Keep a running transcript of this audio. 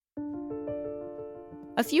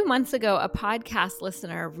A few months ago, a podcast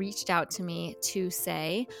listener reached out to me to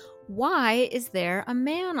say, why is there a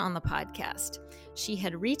man on the podcast? She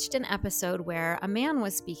had reached an episode where a man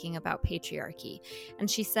was speaking about patriarchy, and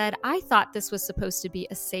she said, I thought this was supposed to be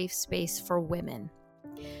a safe space for women.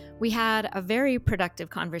 We had a very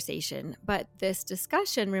productive conversation, but this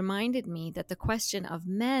discussion reminded me that the question of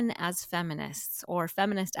men as feminists or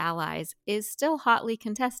feminist allies is still hotly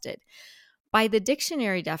contested. By the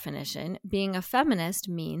dictionary definition, being a feminist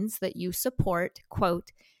means that you support,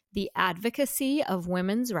 quote, the advocacy of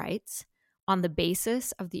women's rights on the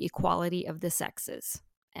basis of the equality of the sexes,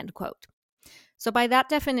 end quote. So by that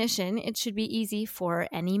definition, it should be easy for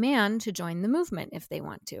any man to join the movement if they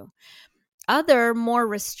want to. Other, more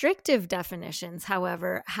restrictive definitions,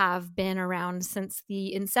 however, have been around since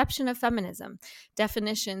the inception of feminism,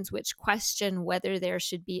 definitions which question whether there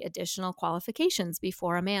should be additional qualifications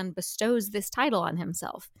before a man bestows this title on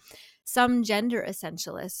himself. Some gender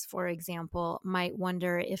essentialists, for example, might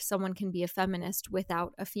wonder if someone can be a feminist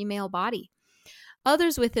without a female body.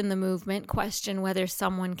 Others within the movement question whether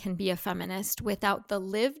someone can be a feminist without the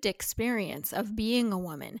lived experience of being a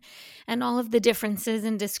woman and all of the differences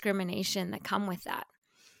and discrimination that come with that.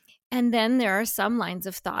 And then there are some lines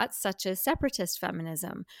of thought, such as separatist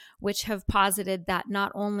feminism, which have posited that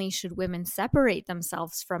not only should women separate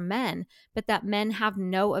themselves from men, but that men have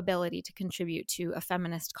no ability to contribute to a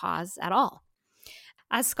feminist cause at all.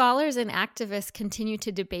 As scholars and activists continue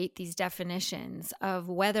to debate these definitions of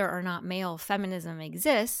whether or not male feminism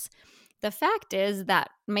exists, the fact is that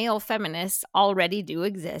male feminists already do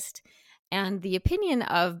exist. And the opinion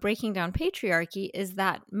of Breaking Down Patriarchy is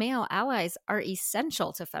that male allies are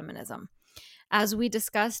essential to feminism. As we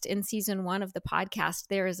discussed in season 1 of the podcast,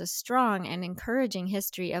 there is a strong and encouraging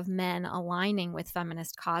history of men aligning with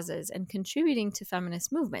feminist causes and contributing to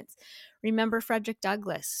feminist movements. Remember Frederick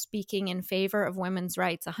Douglass speaking in favor of women's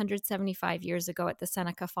rights 175 years ago at the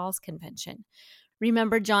Seneca Falls Convention.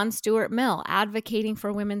 Remember John Stuart Mill advocating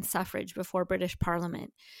for women's suffrage before British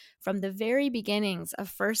Parliament. From the very beginnings of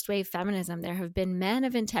first-wave feminism, there have been men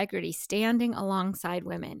of integrity standing alongside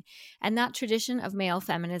women, and that tradition of male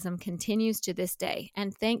feminism continues to this day,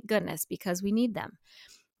 and thank goodness, because we need them.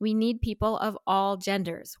 We need people of all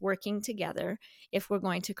genders working together if we're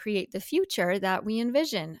going to create the future that we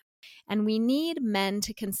envision. And we need men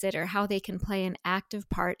to consider how they can play an active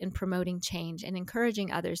part in promoting change and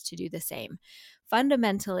encouraging others to do the same.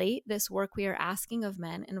 Fundamentally, this work we are asking of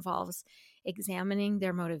men involves examining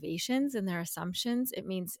their motivations and their assumptions. It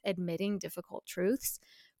means admitting difficult truths,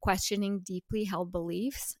 questioning deeply held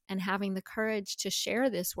beliefs, and having the courage to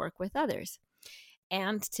share this work with others.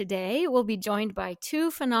 And today we'll be joined by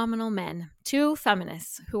two phenomenal men, two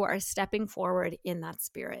feminists who are stepping forward in that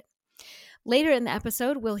spirit. Later in the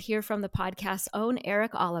episode, we'll hear from the podcast's own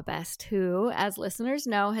Eric Allebest, who, as listeners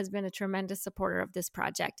know, has been a tremendous supporter of this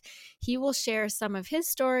project. He will share some of his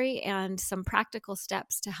story and some practical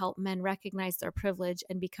steps to help men recognize their privilege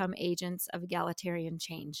and become agents of egalitarian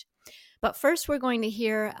change. But first, we're going to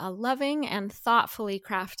hear a loving and thoughtfully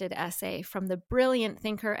crafted essay from the brilliant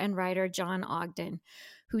thinker and writer John Ogden,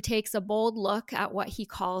 who takes a bold look at what he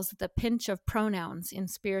calls the pinch of pronouns in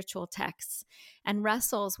spiritual texts and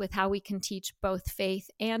wrestles with how we can teach both faith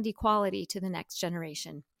and equality to the next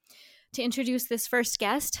generation. To introduce this first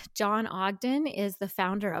guest, John Ogden is the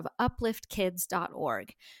founder of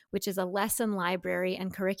upliftkids.org, which is a lesson library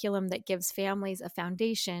and curriculum that gives families a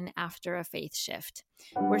foundation after a faith shift.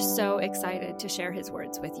 We're so excited to share his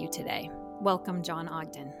words with you today. Welcome, John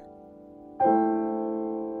Ogden.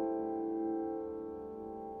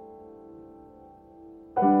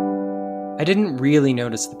 I didn't really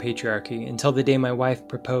notice the patriarchy until the day my wife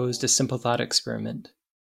proposed a simple thought experiment.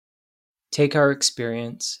 Take our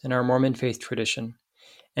experience in our Mormon faith tradition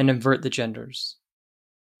and invert the genders.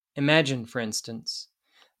 Imagine, for instance,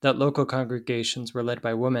 that local congregations were led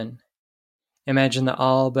by women. Imagine that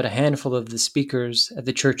all but a handful of the speakers at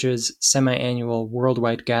the church's semi-annual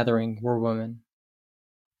worldwide gathering were women.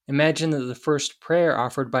 Imagine that the first prayer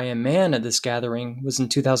offered by a man at this gathering was in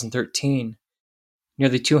 2013.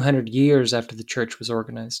 Nearly 200 years after the church was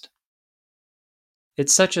organized.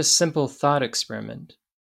 It's such a simple thought experiment,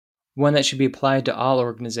 one that should be applied to all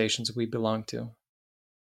organizations we belong to.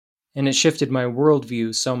 And it shifted my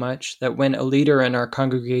worldview so much that when a leader in our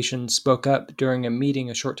congregation spoke up during a meeting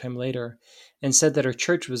a short time later and said that our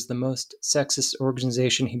church was the most sexist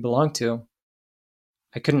organization he belonged to,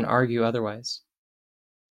 I couldn't argue otherwise.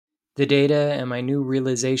 The data and my new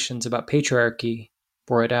realizations about patriarchy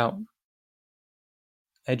bore it out.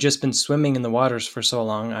 I'd just been swimming in the waters for so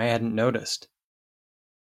long I hadn't noticed.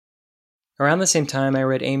 Around the same time, I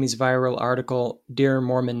read Amy's viral article, Dear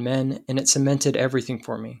Mormon Men, and it cemented everything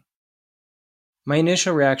for me. My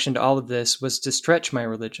initial reaction to all of this was to stretch my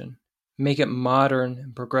religion, make it modern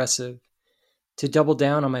and progressive, to double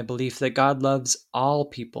down on my belief that God loves all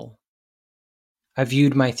people. I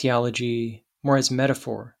viewed my theology more as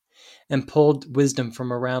metaphor and pulled wisdom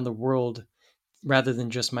from around the world rather than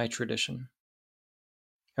just my tradition.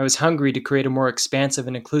 I was hungry to create a more expansive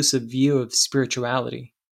and inclusive view of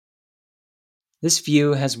spirituality. This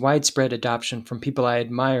view has widespread adoption from people I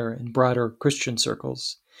admire in broader Christian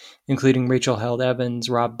circles, including Rachel Held Evans,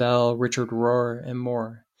 Rob Bell, Richard Rohr, and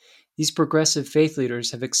more. These progressive faith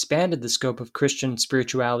leaders have expanded the scope of Christian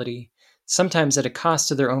spirituality, sometimes at a cost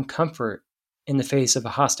to their own comfort, in the face of a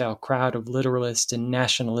hostile crowd of literalist and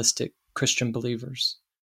nationalistic Christian believers.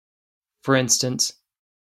 For instance,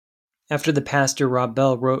 after the pastor Rob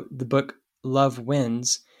Bell wrote the book Love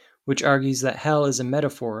Wins, which argues that hell is a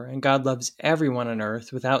metaphor and God loves everyone on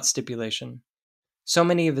earth without stipulation, so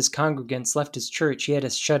many of his congregants left his church he had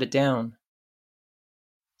to shut it down.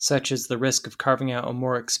 Such is the risk of carving out a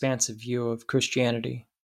more expansive view of Christianity.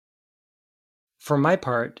 For my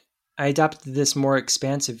part, I adopted this more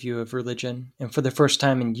expansive view of religion, and for the first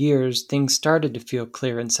time in years, things started to feel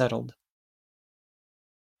clear and settled.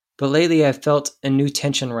 But lately I've felt a new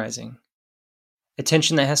tension rising. A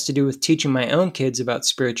tension that has to do with teaching my own kids about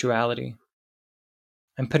spirituality.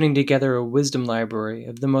 I'm putting together a wisdom library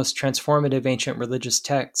of the most transformative ancient religious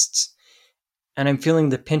texts, and I'm feeling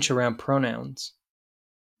the pinch around pronouns.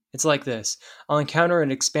 It's like this. I'll encounter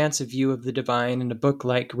an expansive view of the divine in a book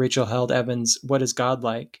like Rachel Held Evans' What is God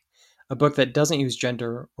Like?, a book that doesn't use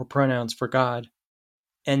gender or pronouns for God.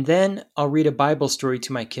 And then I'll read a Bible story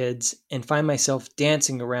to my kids and find myself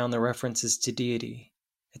dancing around the references to deity.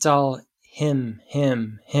 It's all him,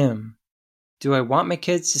 him, him. Do I want my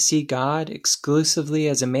kids to see God exclusively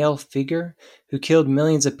as a male figure who killed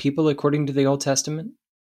millions of people according to the Old Testament?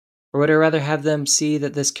 Or would I rather have them see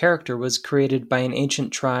that this character was created by an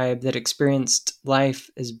ancient tribe that experienced life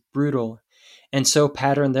as brutal and so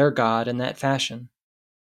patterned their God in that fashion?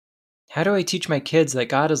 How do I teach my kids that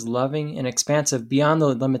God is loving and expansive beyond the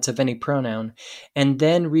limits of any pronoun, and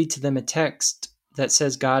then read to them a text that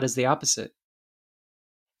says God is the opposite?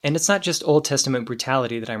 And it's not just Old Testament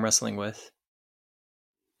brutality that I'm wrestling with.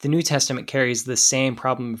 The New Testament carries the same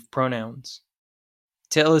problem of pronouns.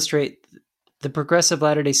 To illustrate, the progressive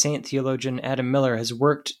Latter-day Saint theologian Adam Miller has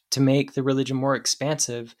worked to make the religion more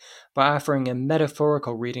expansive by offering a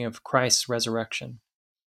metaphorical reading of Christ's resurrection.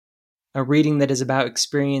 A reading that is about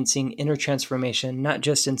experiencing inner transformation not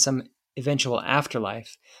just in some eventual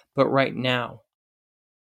afterlife, but right now.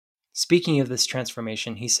 Speaking of this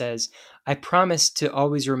transformation, he says, I promise to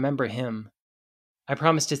always remember him. I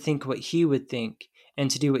promise to think what he would think and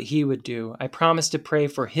to do what he would do. I promise to pray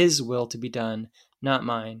for his will to be done, not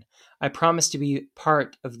mine. I promise to be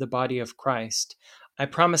part of the body of Christ. I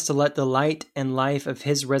promise to let the light and life of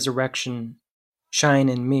his resurrection shine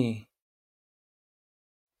in me.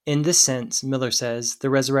 In this sense, Miller says, the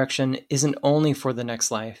resurrection isn't only for the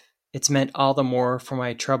next life. It's meant all the more for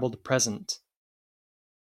my troubled present.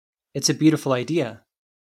 It's a beautiful idea.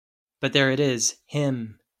 But there it is,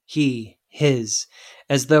 him, he, his,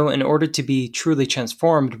 as though in order to be truly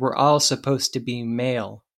transformed, we're all supposed to be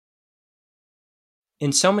male.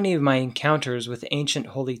 In so many of my encounters with ancient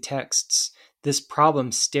holy texts, this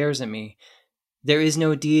problem stares at me. There is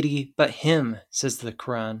no deity but him, says the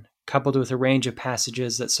Quran, coupled with a range of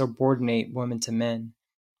passages that subordinate women to men.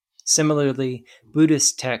 Similarly,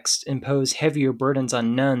 Buddhist texts impose heavier burdens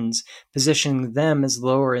on nuns, positioning them as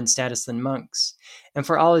lower in status than monks. And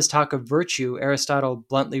for all his talk of virtue, Aristotle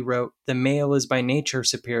bluntly wrote, the male is by nature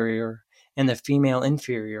superior and the female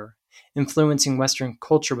inferior, influencing Western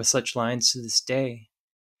culture with such lines to this day.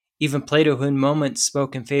 Even Plato, who in moments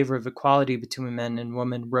spoke in favor of equality between men and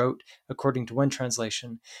women, wrote, according to one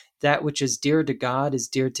translation, that which is dear to God is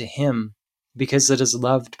dear to him, because it is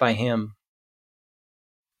loved by him.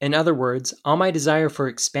 In other words, all my desire for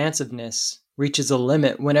expansiveness reaches a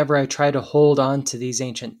limit whenever I try to hold on to these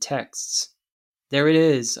ancient texts. There it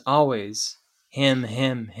is, always, him,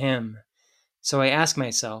 him, him. So I ask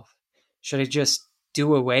myself, should I just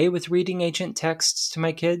do away with reading ancient texts to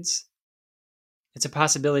my kids? It's a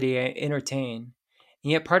possibility I entertain,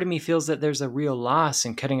 and yet part of me feels that there's a real loss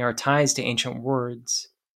in cutting our ties to ancient words.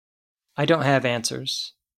 I don't have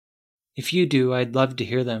answers. If you do, I'd love to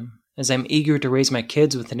hear them, as I'm eager to raise my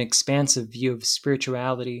kids with an expansive view of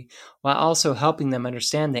spirituality, while also helping them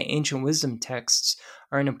understand that ancient wisdom texts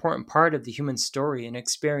are an important part of the human story and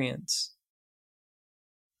experience.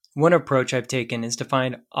 One approach I've taken is to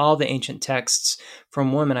find all the ancient texts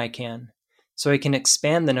from women I can, so I can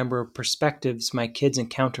expand the number of perspectives my kids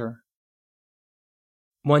encounter.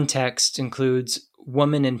 One text includes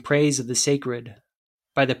Woman in Praise of the Sacred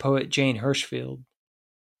by the poet Jane Hirschfield.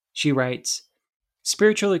 She writes,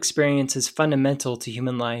 spiritual experience is fundamental to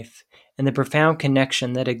human life, and the profound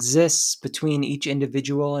connection that exists between each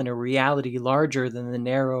individual and a reality larger than the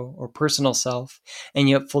narrow or personal self, and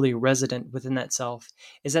yet fully resident within that self,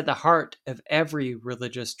 is at the heart of every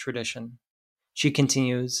religious tradition. She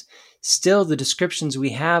continues, still the descriptions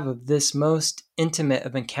we have of this most intimate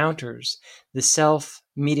of encounters, the self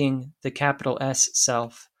meeting the capital S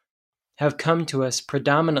self, have come to us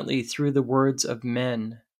predominantly through the words of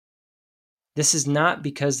men. This is not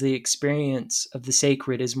because the experience of the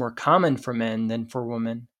sacred is more common for men than for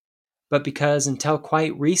women, but because until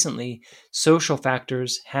quite recently, social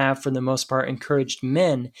factors have for the most part encouraged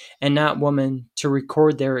men and not women to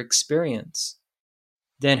record their experience.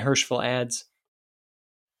 Then Hirschfeld adds,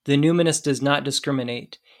 the numinous does not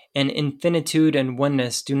discriminate, and infinitude and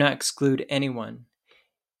oneness do not exclude anyone.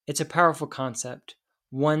 It's a powerful concept,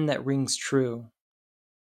 one that rings true.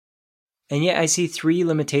 And yet I see three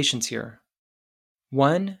limitations here.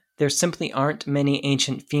 One, there simply aren't many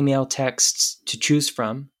ancient female texts to choose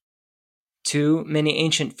from. Two, many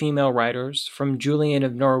ancient female writers, from Julian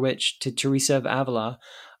of Norwich to Teresa of Avila,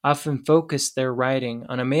 often focus their writing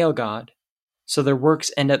on a male god, so their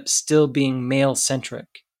works end up still being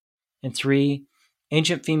male-centric. And three,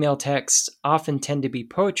 ancient female texts often tend to be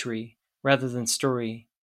poetry rather than story,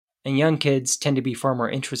 and young kids tend to be far more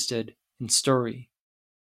interested in story.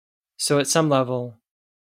 So at some level,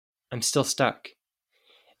 I'm still stuck.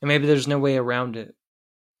 And maybe there's no way around it.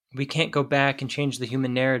 We can't go back and change the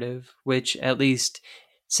human narrative, which, at least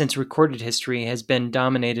since recorded history, has been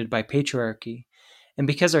dominated by patriarchy. And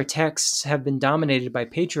because our texts have been dominated by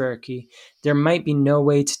patriarchy, there might be no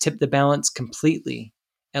way to tip the balance completely,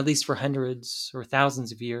 at least for hundreds or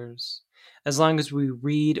thousands of years. As long as we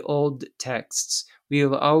read old texts, we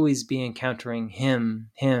will always be encountering him,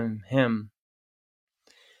 him, him.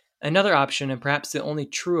 Another option, and perhaps the only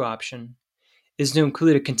true option, is to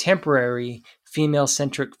include a contemporary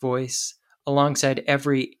female-centric voice alongside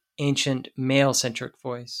every ancient male-centric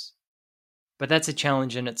voice. But that's a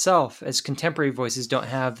challenge in itself, as contemporary voices don't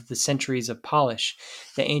have the centuries of polish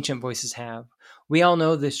that ancient voices have. We all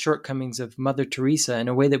know the shortcomings of Mother Teresa in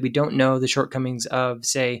a way that we don't know the shortcomings of,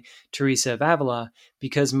 say, Teresa of Avila,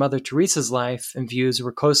 because Mother Teresa's life and views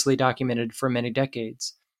were closely documented for many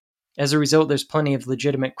decades. As a result, there's plenty of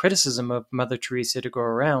legitimate criticism of Mother Teresa to go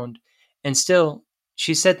around, and still,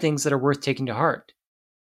 she said things that are worth taking to heart.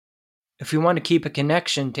 If we want to keep a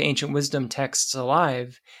connection to ancient wisdom texts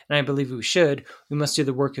alive, and I believe we should, we must do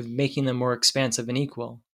the work of making them more expansive and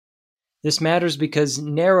equal. This matters because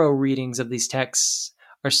narrow readings of these texts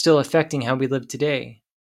are still affecting how we live today.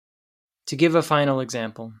 To give a final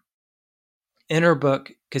example, in her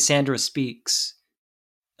book, Cassandra Speaks,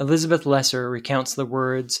 Elizabeth Lesser recounts the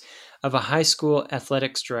words of a high school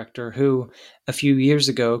athletics director who, a few years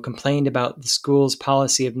ago, complained about the school's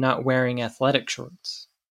policy of not wearing athletic shorts.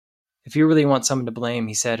 If you really want someone to blame,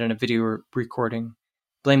 he said in a video recording,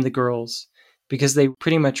 blame the girls, because they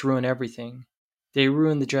pretty much ruin everything. They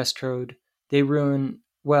ruin the dress code. They ruin,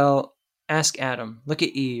 well, ask Adam. Look at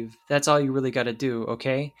Eve. That's all you really got to do,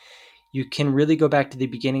 okay? You can really go back to the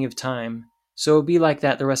beginning of time. So it'll be like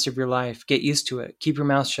that the rest of your life. Get used to it. Keep your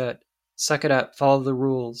mouth shut. Suck it up. Follow the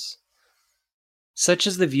rules. Such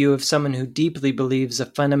is the view of someone who deeply believes a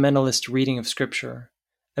fundamentalist reading of Scripture,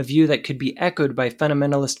 a view that could be echoed by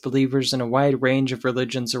fundamentalist believers in a wide range of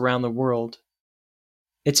religions around the world.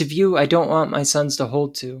 It's a view I don't want my sons to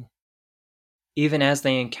hold to, even as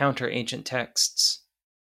they encounter ancient texts.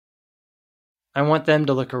 I want them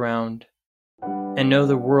to look around and know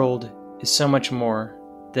the world is so much more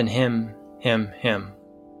than him, him, him.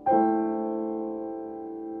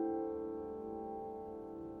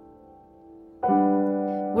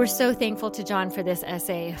 We're so thankful to John for this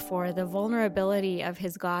essay, for the vulnerability of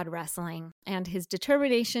his God wrestling, and his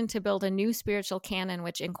determination to build a new spiritual canon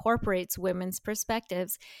which incorporates women's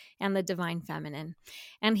perspectives and the divine feminine.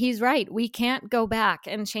 And he's right, we can't go back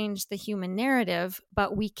and change the human narrative,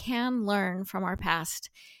 but we can learn from our past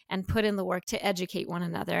and put in the work to educate one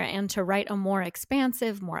another and to write a more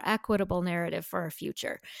expansive, more equitable narrative for our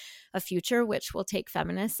future, a future which will take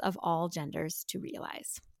feminists of all genders to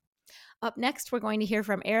realize. Up next, we're going to hear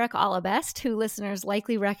from Eric Allabest, who listeners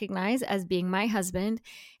likely recognize as being my husband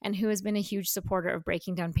and who has been a huge supporter of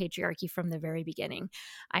breaking down patriarchy from the very beginning.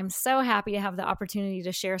 I'm so happy to have the opportunity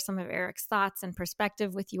to share some of Eric's thoughts and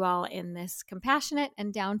perspective with you all in this compassionate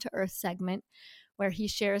and down-to-earth segment where he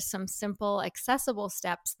shares some simple, accessible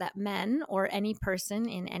steps that men or any person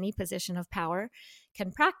in any position of power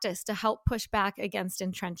can practice to help push back against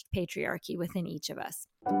entrenched patriarchy within each of us.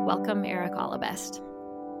 Welcome, Eric Allebest.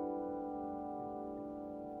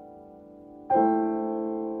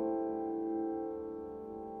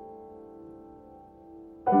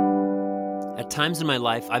 At times in my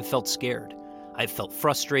life, I've felt scared. I've felt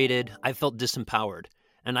frustrated. I've felt disempowered.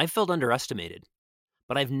 And I've felt underestimated.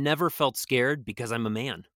 But I've never felt scared because I'm a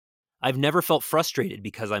man. I've never felt frustrated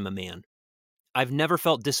because I'm a man. I've never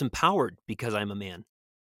felt disempowered because I'm a man.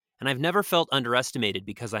 And I've never felt underestimated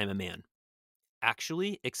because I'm a man.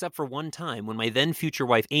 Actually, except for one time when my then future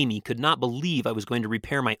wife Amy could not believe I was going to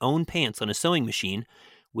repair my own pants on a sewing machine,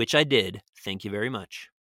 which I did. Thank you very much.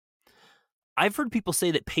 I've heard people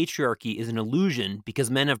say that patriarchy is an illusion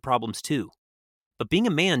because men have problems too. But being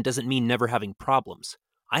a man doesn't mean never having problems.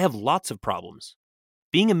 I have lots of problems.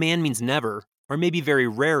 Being a man means never, or maybe very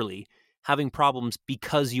rarely, having problems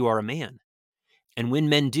because you are a man. And when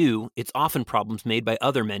men do, it's often problems made by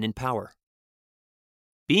other men in power.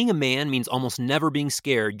 Being a man means almost never being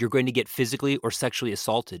scared you're going to get physically or sexually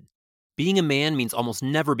assaulted. Being a man means almost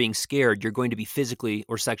never being scared you're going to be physically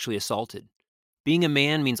or sexually assaulted. Being a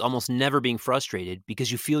man means almost never being frustrated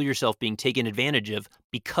because you feel yourself being taken advantage of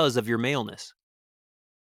because of your maleness.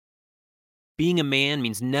 Being a man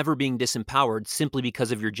means never being disempowered simply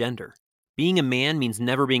because of your gender. Being a man means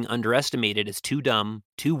never being underestimated as too dumb,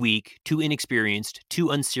 too weak, too inexperienced, too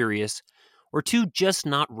unserious, or too just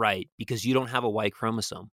not right because you don't have a Y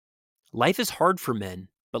chromosome. Life is hard for men,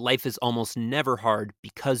 but life is almost never hard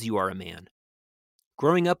because you are a man.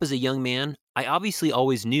 Growing up as a young man, I obviously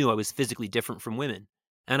always knew I was physically different from women,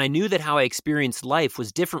 and I knew that how I experienced life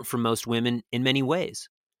was different from most women in many ways.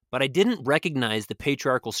 But I didn't recognize the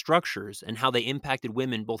patriarchal structures and how they impacted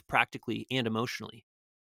women both practically and emotionally.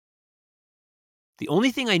 The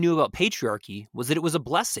only thing I knew about patriarchy was that it was a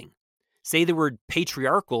blessing. Say the word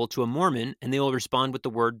patriarchal to a Mormon and they will respond with the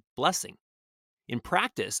word blessing. In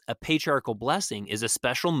practice, a patriarchal blessing is a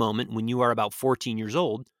special moment when you are about 14 years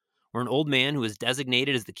old, where an old man who is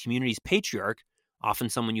designated as the community's patriarch, often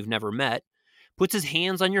someone you've never met, puts his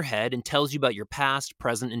hands on your head and tells you about your past,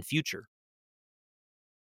 present, and future.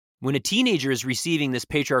 When a teenager is receiving this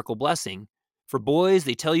patriarchal blessing, for boys,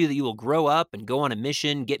 they tell you that you will grow up and go on a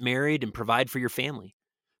mission, get married, and provide for your family.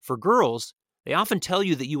 For girls, they often tell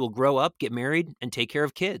you that you will grow up, get married, and take care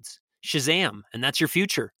of kids. Shazam, and that's your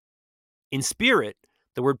future. In spirit,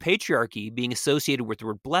 the word patriarchy being associated with the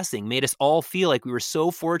word blessing made us all feel like we were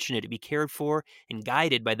so fortunate to be cared for and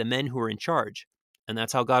guided by the men who were in charge. And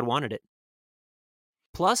that's how God wanted it.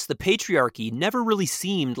 Plus, the patriarchy never really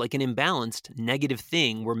seemed like an imbalanced, negative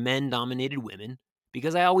thing where men dominated women,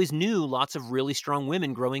 because I always knew lots of really strong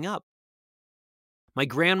women growing up. My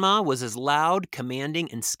grandma was as loud,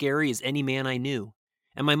 commanding, and scary as any man I knew.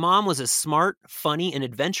 And my mom was as smart, funny, and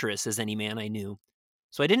adventurous as any man I knew.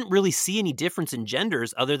 So I didn't really see any difference in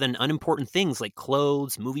genders other than unimportant things like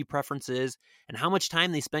clothes, movie preferences, and how much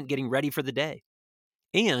time they spent getting ready for the day.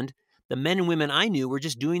 And the men and women I knew were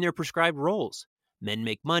just doing their prescribed roles. Men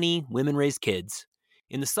make money, women raise kids.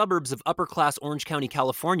 In the suburbs of upper-class Orange County,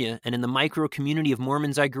 California, and in the micro community of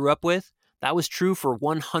Mormons I grew up with, that was true for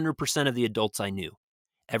 100% of the adults I knew.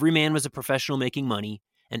 Every man was a professional making money,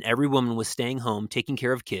 and every woman was staying home taking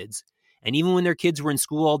care of kids. And even when their kids were in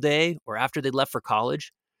school all day or after they'd left for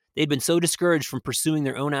college, they'd been so discouraged from pursuing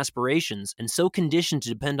their own aspirations and so conditioned to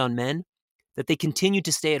depend on men that they continued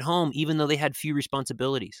to stay at home even though they had few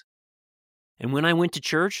responsibilities. And when I went to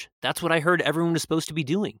church, that's what I heard everyone was supposed to be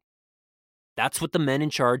doing. That's what the men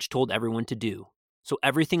in charge told everyone to do. So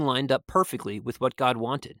everything lined up perfectly with what God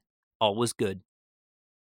wanted. All was good.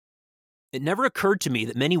 It never occurred to me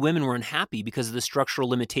that many women were unhappy because of the structural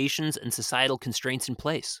limitations and societal constraints in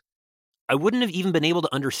place. I wouldn't have even been able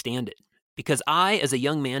to understand it, because I, as a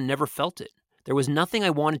young man, never felt it. There was nothing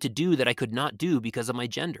I wanted to do that I could not do because of my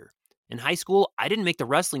gender. In high school, I didn't make the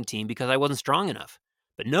wrestling team because I wasn't strong enough.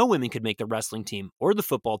 But no women could make the wrestling team, or the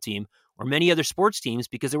football team, or many other sports teams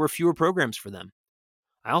because there were fewer programs for them.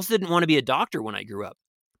 I also didn't want to be a doctor when I grew up.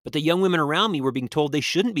 But the young women around me were being told they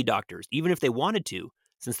shouldn't be doctors, even if they wanted to,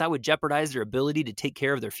 since that would jeopardize their ability to take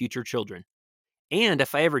care of their future children. And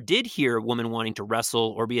if I ever did hear a woman wanting to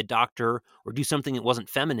wrestle or be a doctor or do something that wasn't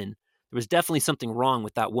feminine, there was definitely something wrong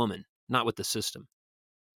with that woman, not with the system.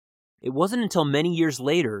 It wasn't until many years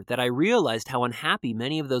later that I realized how unhappy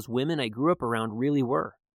many of those women I grew up around really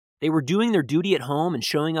were. They were doing their duty at home and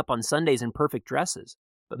showing up on Sundays in perfect dresses,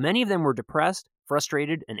 but many of them were depressed,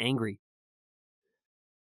 frustrated, and angry.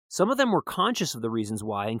 Some of them were conscious of the reasons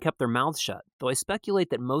why and kept their mouths shut, though I speculate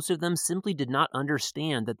that most of them simply did not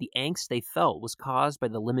understand that the angst they felt was caused by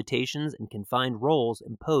the limitations and confined roles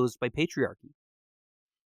imposed by patriarchy.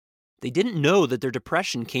 They didn't know that their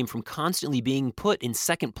depression came from constantly being put in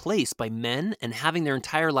second place by men and having their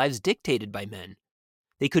entire lives dictated by men.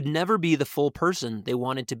 They could never be the full person they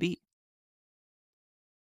wanted to be.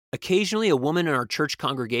 Occasionally, a woman in our church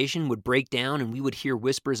congregation would break down and we would hear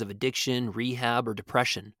whispers of addiction, rehab, or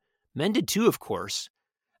depression. Men did too, of course.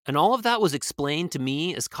 And all of that was explained to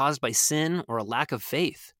me as caused by sin or a lack of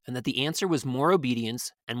faith, and that the answer was more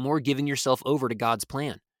obedience and more giving yourself over to God's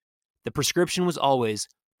plan. The prescription was always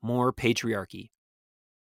more patriarchy.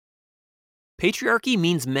 Patriarchy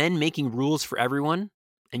means men making rules for everyone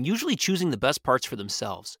and usually choosing the best parts for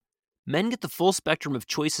themselves. Men get the full spectrum of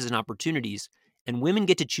choices and opportunities, and women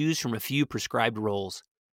get to choose from a few prescribed roles.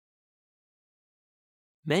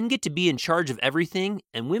 Men get to be in charge of everything,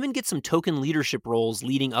 and women get some token leadership roles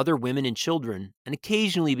leading other women and children, and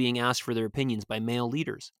occasionally being asked for their opinions by male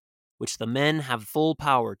leaders, which the men have full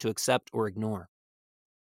power to accept or ignore.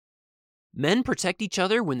 Men protect each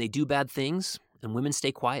other when they do bad things, and women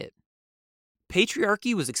stay quiet.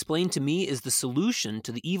 Patriarchy was explained to me as the solution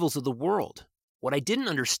to the evils of the world. What I didn't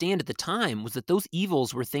understand at the time was that those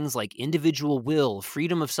evils were things like individual will,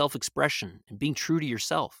 freedom of self-expression, and being true to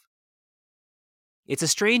yourself. It's a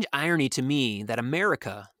strange irony to me that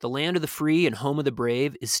America, the land of the free and home of the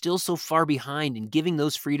brave, is still so far behind in giving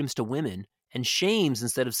those freedoms to women and shames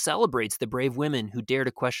instead of celebrates the brave women who dare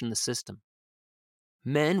to question the system.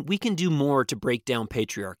 Men, we can do more to break down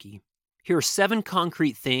patriarchy. Here are 7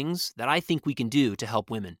 concrete things that I think we can do to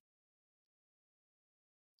help women.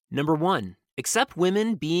 Number 1, accept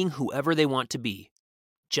women being whoever they want to be,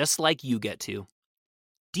 just like you get to.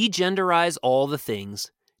 Degenderize all the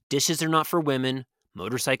things. Dishes are not for women.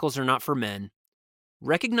 Motorcycles are not for men.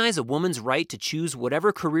 Recognize a woman's right to choose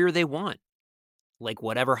whatever career they want, like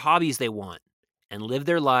whatever hobbies they want, and live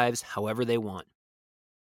their lives however they want.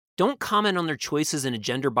 Don't comment on their choices in a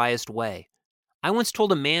gender-biased way. I once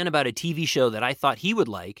told a man about a TV show that I thought he would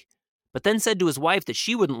like, but then said to his wife that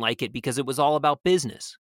she wouldn't like it because it was all about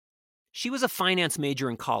business. She was a finance major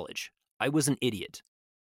in college. I was an idiot.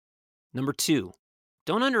 Number 2,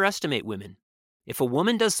 don't underestimate women. If a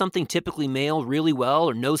woman does something typically male really well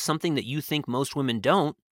or knows something that you think most women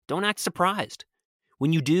don't act surprised.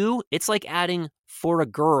 When you do, it's like adding "for a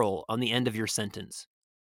girl" on the end of your sentence.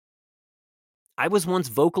 I was once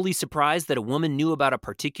vocally surprised that a woman knew about a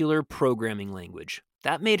particular programming language.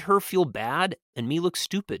 That made her feel bad and me look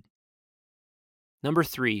stupid. Number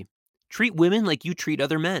 3, treat women like you treat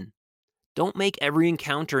other men. Don't make every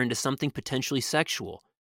encounter into something potentially sexual.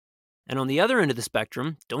 And on the other end of the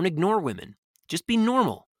spectrum, don't ignore women. Just be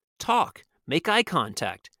normal, talk, make eye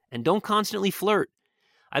contact, and don't constantly flirt.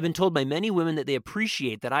 I've been told by many women that they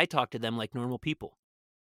appreciate that I talk to them like normal people.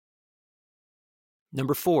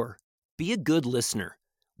 Number 4, be a good listener.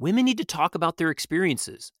 Women need to talk about their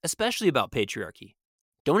experiences, especially about patriarchy.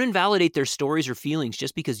 Don't invalidate their stories or feelings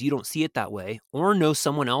just because you don't see it that way or know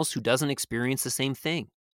someone else who doesn't experience the same thing.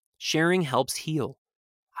 Sharing helps heal.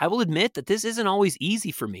 I will admit that this isn't always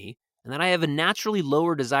easy for me and that I have a naturally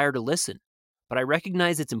lower desire to listen. But I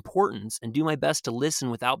recognize its importance and do my best to listen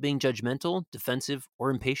without being judgmental, defensive, or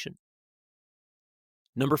impatient.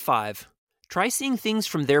 Number 5, try seeing things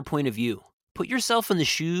from their point of view. Put yourself in the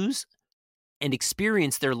shoes and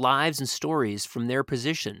experience their lives and stories from their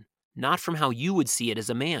position, not from how you would see it as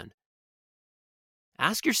a man.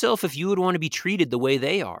 Ask yourself if you would want to be treated the way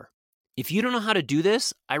they are. If you don't know how to do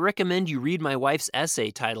this, I recommend you read my wife's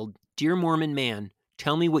essay titled, "Dear Mormon Man,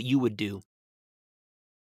 Tell Me What You Would Do."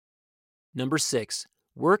 Number 6,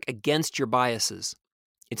 work against your biases.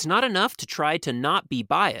 It's not enough to try to not be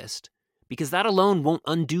biased, because that alone won't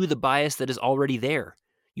undo the bias that is already there.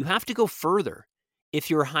 You have to go further. If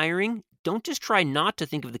you're hiring, don't just try not to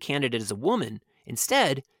think of the candidate as a woman.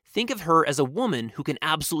 Instead, think of her as a woman who can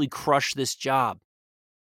absolutely crush this job.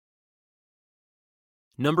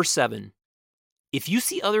 Number 7, if you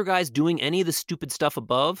see other guys doing any of the stupid stuff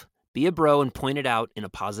above, be a bro and point it out in a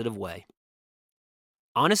positive way.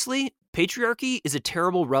 Honestly, patriarchy is a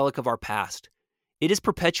terrible relic of our past. It is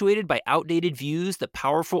perpetuated by outdated views that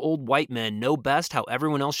powerful old white men know best how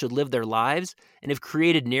everyone else should live their lives and have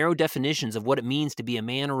created narrow definitions of what it means to be a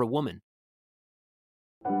man or a woman.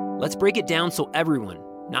 Let's break it down so everyone,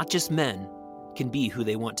 not just men, can be who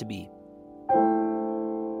they want to be.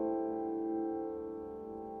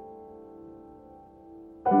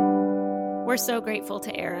 We're so grateful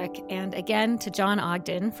to Eric and again to John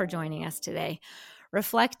Ogden for joining us today.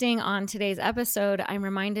 Reflecting on today's episode, I'm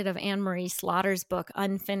reminded of Anne Marie Slaughter's book,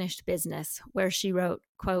 Unfinished Business, where she wrote,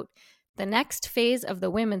 quote, "The next phase of the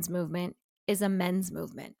women's movement is a men's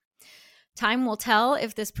movement." Time will tell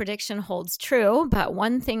if this prediction holds true, but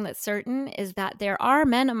one thing that's certain is that there are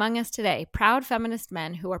men among us today, proud feminist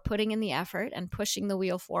men who are putting in the effort and pushing the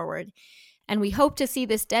wheel forward. And we hope to see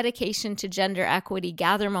this dedication to gender equity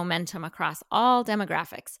gather momentum across all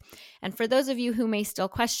demographics. And for those of you who may still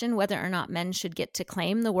question whether or not men should get to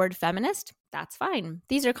claim the word feminist, that's fine.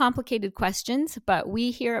 These are complicated questions, but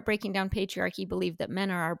we here at Breaking Down Patriarchy believe that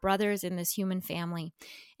men are our brothers in this human family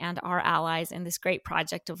and our allies in this great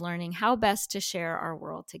project of learning how best to share our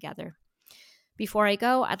world together. Before I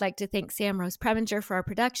go, I'd like to thank Sam Rose Preminger for our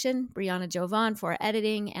production, Brianna Jovan for our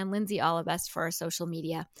editing, and Lindsay Olivest for our social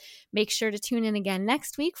media. Make sure to tune in again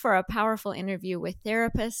next week for a powerful interview with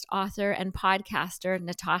therapist, author, and podcaster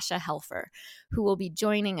Natasha Helfer, who will be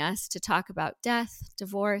joining us to talk about death,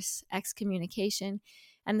 divorce, excommunication,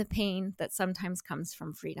 and the pain that sometimes comes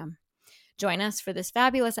from freedom. Join us for this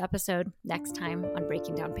fabulous episode next time on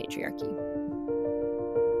Breaking Down Patriarchy.